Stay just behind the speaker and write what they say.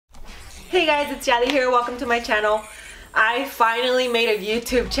Hey guys, it's Yali here. Welcome to my channel. I finally made a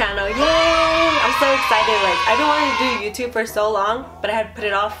YouTube channel. Yay! I'm so excited. Like, I've been wanting to do YouTube for so long, but I had to put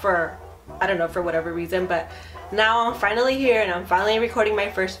it off for, I don't know, for whatever reason. But now I'm finally here and I'm finally recording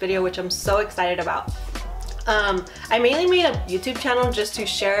my first video, which I'm so excited about. I mainly made a YouTube channel just to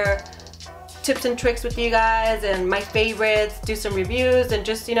share tips and tricks with you guys and my favorites, do some reviews, and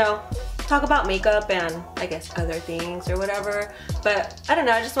just, you know, talk about makeup and I guess other things or whatever. But I don't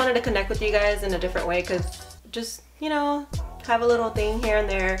know, I just wanted to connect with you guys in a different way, because just, you know, have a little thing here and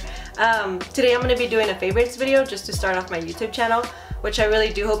there. Today I'm going to be doing a favorites video just to start off my YouTube channel, which I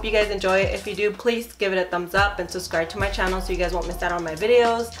really do hope you guys enjoy it. If you do, please give it a thumbs up and subscribe to my channel so you guys won't miss out on my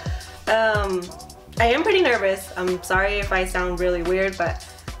videos. I am pretty nervous. I'm sorry if I sound really weird, but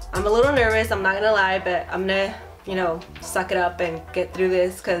I'm a little nervous, I'm not gonna lie, but I'm gonna, you know, suck it up and get through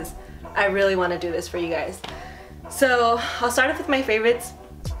this because I really want to do this for you guys. So I'll start off with my favorites.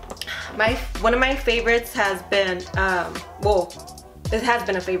 One of my favorites has been, well, it has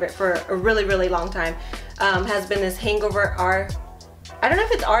been a favorite for a really long time, has been this Hangover R, I don't know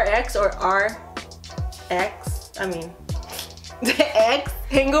if it's RX or RX, I mean, X,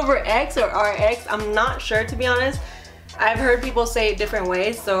 Hangover X or RX, I'm not sure, to be honest. I've heard people say it different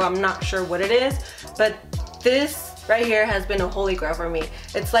ways, so I'm not sure what it is, but this right here has been a holy grail for me.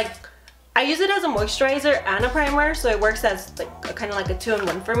 It's like, I use it as a moisturizer and a primer, so it works as like kind of like a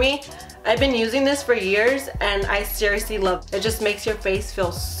 2-in-1 for me. I've been using this for years and I seriously love it. It just makes your face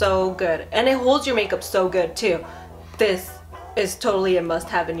feel so good, and it holds your makeup so good too. This is totally a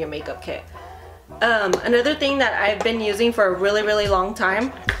must-have in your makeup kit. Another thing that I've been using for a really long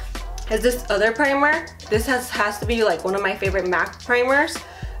time is this other primer. This has to be like one of my favorite MAC primers.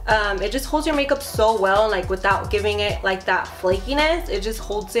 It just holds your makeup so well, and like without giving it like that flakiness, it just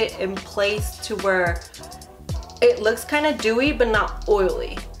holds it in place to where it looks kind of dewy but not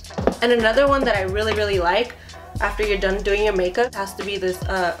oily. And another one that I really like after you're done doing your makeup has to be this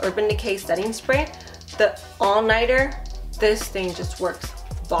Urban Decay setting spray, the All Nighter. This thing just works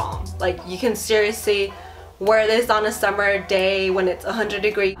bomb. Like, you can seriously wear this on a summer day when it's 100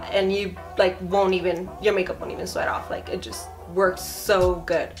 degrees and you like your makeup won't even sweat off. Like, it just works so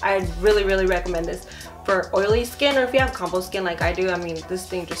good. I really recommend this for oily skin, or if you have combo skin like I do. I mean, this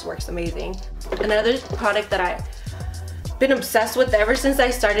thing just works amazing. Another product that I've been obsessed with ever since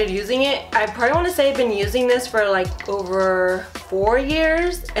I started using it, I probably want to say I've been using this for like over 4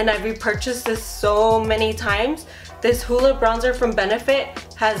 years, and I've repurchased this so many times. This Hoola bronzer from Benefit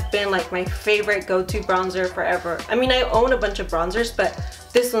has been like my favorite go-to bronzer forever. I mean, I own a bunch of bronzers, but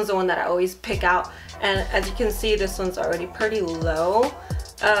this one's the one that I always pick out. And as you can see, this one's already pretty low.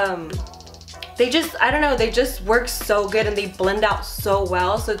 They just, I don't know, they just work so good and they blend out so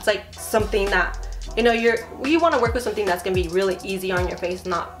well. So it's like something that, you know, you want to work with something that's gonna be really easy on your face,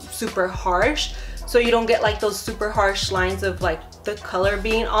 not super harsh, so you don't get like those super harsh lines of like the color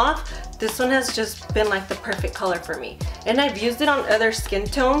being off. This one has just been like the perfect color for me, and I've used it on other skin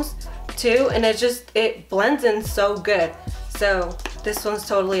tones too, and it blends in so good. So this one's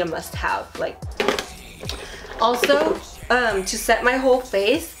totally a must-have. Like, also to set my whole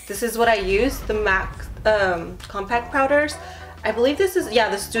face, this is what I use, the MAC compact powders. I believe this is, yeah,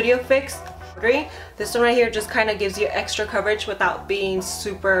 the Studio Fix. This one right here just kind of gives you extra coverage without being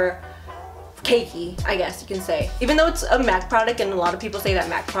super cakey, I guess you can say. Even though it's a MAC product, and a lot of people say that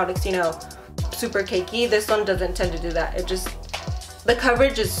MAC products, you know, super cakey, this one doesn't tend to do that. It just, the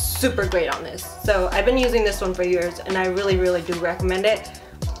coverage is super great on this. So I've been using this one for years and I really do recommend it.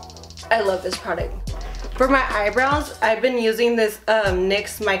 I love this product. For my eyebrows, I've been using this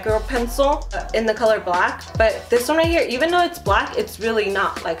NYX micro pencil in the color black, but this one right here, even though it's black, it's really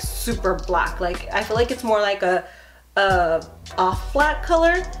not like super black. Like, I feel like it's more like a off black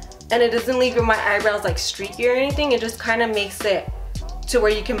color, and it doesn't leave my eyebrows like streaky or anything. It just kind of makes it to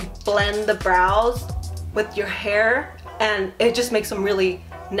where you can blend the brows with your hair, and it just makes them really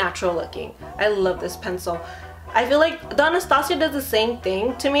natural looking. I love this pencil. I feel like the Anastasia does the same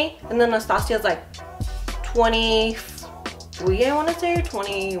thing to me, and the Anastasia is like 23, I want to say, or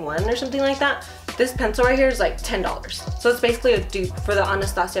 21 or something like that. This pencil right here is like $10. So it's basically a dupe for the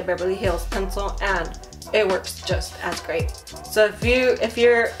Anastasia Beverly Hills pencil, and it works just as great. So if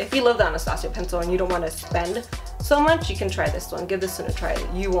you love the Anastasia pencil and you don't want to spend so much, you can try this one. Give this one a try.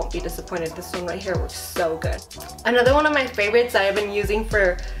 You won't be disappointed. This one right here works so good. Another one of my favorites that I've been using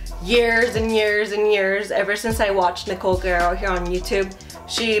for years and years, ever since I watched Nicole Guerrero here on YouTube.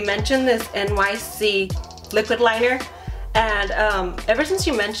 She mentioned this NYC liquid liner, and ever since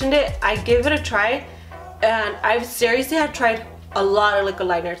she mentioned it, I gave it a try, and I've seriously have tried a lot of liquid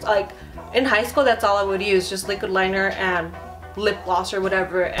liners. Like, in high school, that's all I would use, just liquid liner and lip gloss or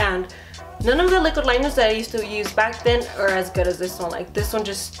whatever, and none of the liquid liners that I used to use back then are as good as this one. Like this one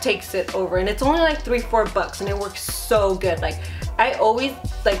just takes it over, and it's only like $3-4 and it works so good. Like I always,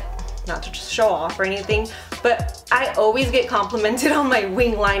 like, not to just show off or anything, but I always get complimented on my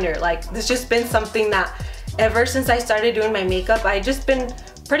wing liner. Like it's just been something that ever since I started doing my makeup, I just been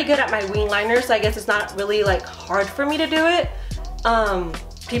pretty good at my wing liner, so I guess it's not really like hard for me to do it.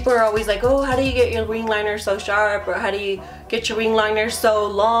 People are always like, oh, how do you get your wing liner so sharp, or how do you get your wing liner so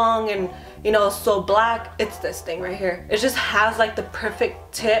long and, you know, so black? It's this thing right here. It just has like the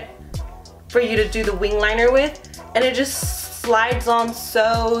perfect tip for you to do the wing liner with, and it just slides on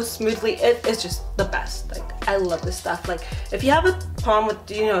so smoothly. It's just the best. Like I love this stuff. Like if you have a problem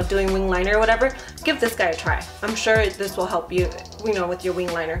with, you know, doing wing liner or whatever, give this guy a try. I'm sure this will help you, you know, with your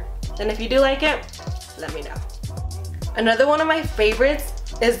wing liner. And if you do like it, let me know. Another one of my favorites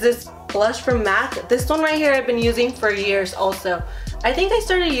is this blush from MAC. This one right here I've been using for years also. I think I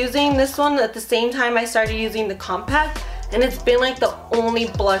started using this one at the same time I started using the compact, and it's been like the only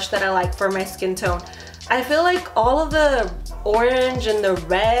blush that I like for my skin tone. I feel like all of the orange and the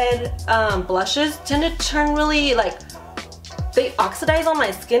red blushes tend to turn really, like, they oxidize on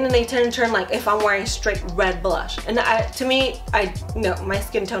my skin, and they tend to turn like if I'm wearing straight red blush. And to me, no, my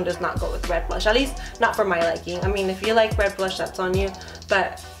skin tone does not go with red blush, at least not for my liking. I mean, if you like red blush, that's on you.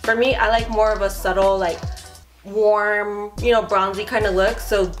 But for me, I like more of a subtle, like warm, you know, bronzy kind of look.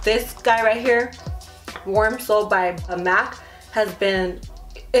 So this guy right here, Warm Soul by MAC, has been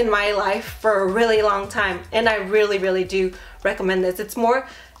in my life for a really long time, and I really, really do recommend this. It's more,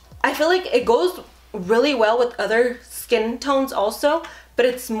 I feel like it goes really well with other skin tones also, but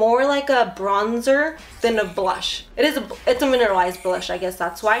it's more like a bronzer than a blush. It's a mineralized blush, I guess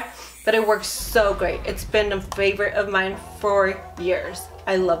that's why, but it works so great. It's been a favorite of mine for years.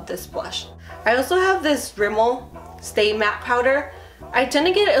 I love this blush. I also have this Rimmel Stay Matte Powder. I tend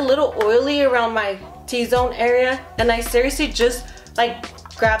to get a little oily around my T-zone area, and I seriously just like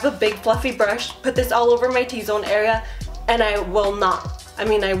grab a big fluffy brush, put this all over my T-zone area, and I will not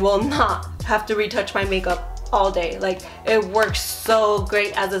have to retouch my makeup all day. Like it works so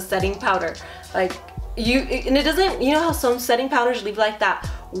great as a setting powder. Like and it doesn't, you know how some setting powders leave like that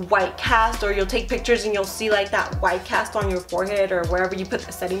white cast, or you'll take pictures and you'll see like that white cast on your forehead or wherever you put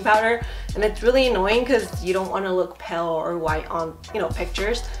the setting powder, and it's really annoying because you don't want to look pale or white on, you know,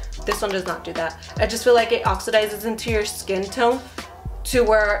 pictures. This one does not do that. I just feel like it oxidizes into your skin tone to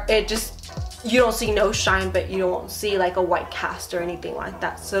where it just, you don't see no shine, but you won't see like a white cast or anything like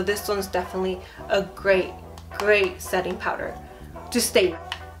that. So this one's definitely a great setting powder to stay.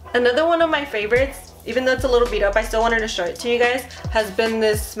 Another one of my favorites, even though it's a little beat up, I still wanted to show it to you guys, has been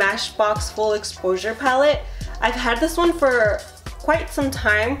this Smashbox Full Exposure palette. I've had this one for quite some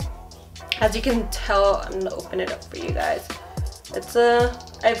time. As you can tell, I'm gonna open it up for you guys.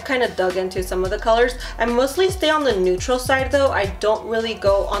 I've kind of dug into some of the colors. I mostly stay on the neutral side though. I don't really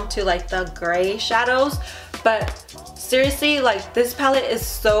go onto like the gray shadows, but seriously, like this palette is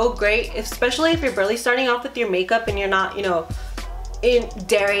so great, especially if you're barely starting off with your makeup and you're not, you know,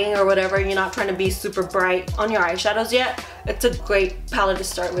 daring or whatever, you're not trying to be super bright on your eyeshadows yet. It's a great palette to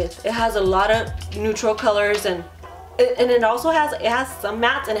start with. It has a lot of neutral colors, and it also has some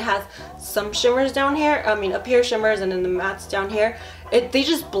mattes, and it has some shimmers down here. I mean, up here shimmers, and then the mattes down here. They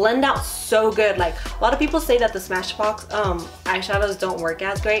just blend out so good. Like a lot of people say that the Smashbox eyeshadows don't work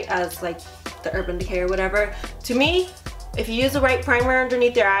as great as like the Urban Decay or whatever. To me, if you use the right primer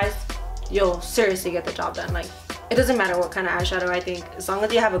underneath your eyes, you'll seriously get the job done. Like it doesn't matter what kind of eyeshadow, I think, as long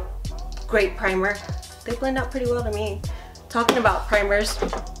as you have a great primer, they blend out pretty well to me. Talking about primers,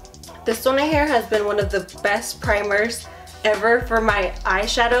 this one right here has been one of the best primers ever for my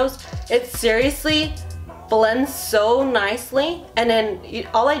eyeshadows. It seriously blends so nicely, and then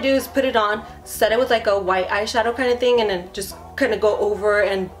all I do is put it on, set it with like a white eyeshadow kind of thing, and then just kind of go over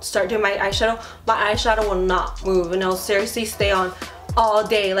and start doing my eyeshadow. My eyeshadow will not move, and it'll seriously stay on all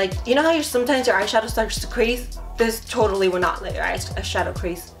day. Like, you know how sometimes your eyeshadow starts to crease? This totally will not let your eyeshadow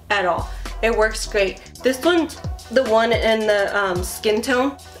crease at all. It works great. This one's the one in the skin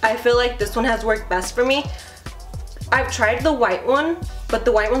tone. I feel like this one has worked best for me. I've tried the white one, but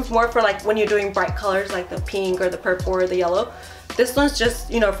the white one's more for like when you're doing bright colors like the pink or the purple or the yellow. This one's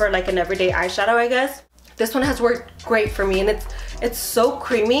just, you know, for like an everyday eyeshadow, I guess. This one has worked great for me, and it's so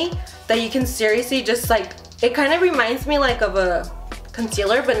creamy that you can seriously just like, it kind of reminds me like of a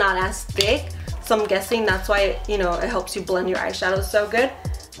concealer, but not as thick. So I'm guessing that's why, you know, it helps you blend your eyeshadows so good.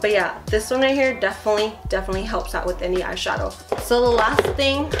 But yeah, this one right here definitely helps out with any eyeshadow. So the last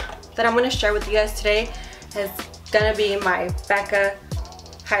thing that I'm going to share with you guys today is gonna be my Becca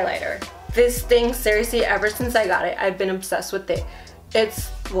highlighter. this thing, seriously, ever since I got it, I've been obsessed with it.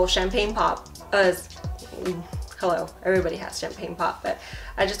 It's, well, Champagne Pop. Hello, everybody has Champagne Pop, but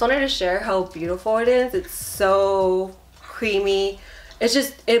I just wanted to share how beautiful it is. It's so creamy. It's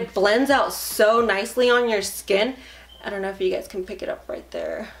just, it blends out so nicely on your skin. I don't know if you guys can pick it up right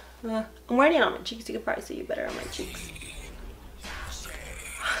there. I'm wearing it on my cheeks. You can probably see it better on my cheeks.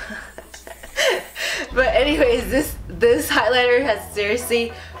 But anyways, this highlighter has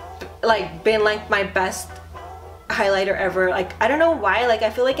seriously like been like my best highlighter ever. Like, I don't know why, like I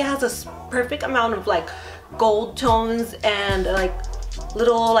feel like it has a perfect amount of like gold tones and like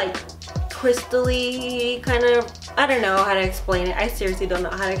little like crystally kind of, I don't know how to explain it. I seriously don't know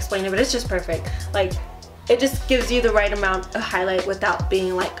how to explain it, but it's just perfect. Like, it just gives you the right amount of highlight without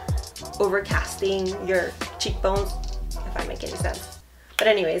being like overcasting your cheekbones, if I make any sense. But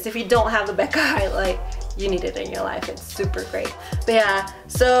anyways, if you don't have the Becca highlight, you need it in your life. It's super great. But yeah,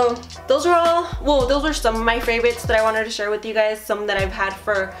 so those are all, well, those are some of my favorites that I wanted to share with you guys. Some that I've had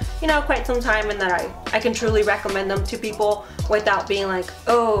for, you know, quite some time, and that I can truly recommend them to people without being like,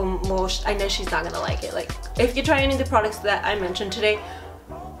 oh, well, I know she's not gonna like it. Like, if you try any of the products that I mentioned today,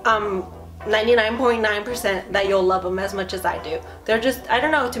 99.9% that you'll love them as much as I do. They're just, I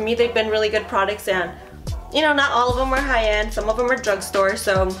don't know, to me they've been really good products, and you know, not all of them are high-end, some of them are drugstore.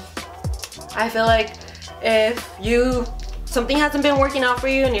 So I feel like if something hasn't been working out for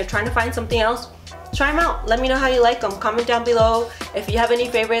you and you're trying to find something else, try them out. Let me know how you like them. Comment down below if you have any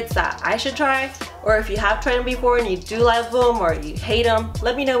favorites that I should try, or if you have tried them before and you do love them or you hate them.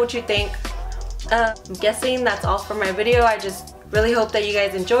 Let me know what you think. I'm guessing that's all for my video. I just really hope that you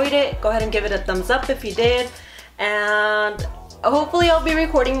guys enjoyed it. Go ahead and give it a thumbs up if you did, and hopefully I'll be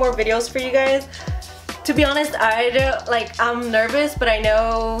recording more videos for you guys. To be honest, I'm nervous, but I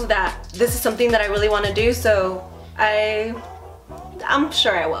know that this is something that I really want to do, so I'm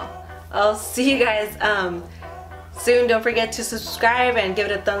sure I will. I'll see you guys soon. Don't forget to subscribe and give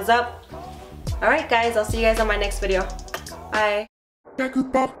it a thumbs up. Alright guys, I'll see you guys on my next video. Bye. I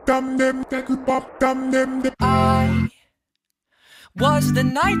was the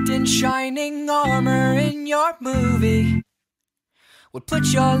knight in shining armor in your movie. Would put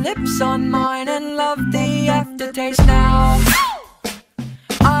your lips on mine and love the aftertaste now.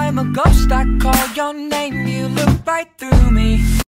 I'm a ghost, I call your name, you look right through me.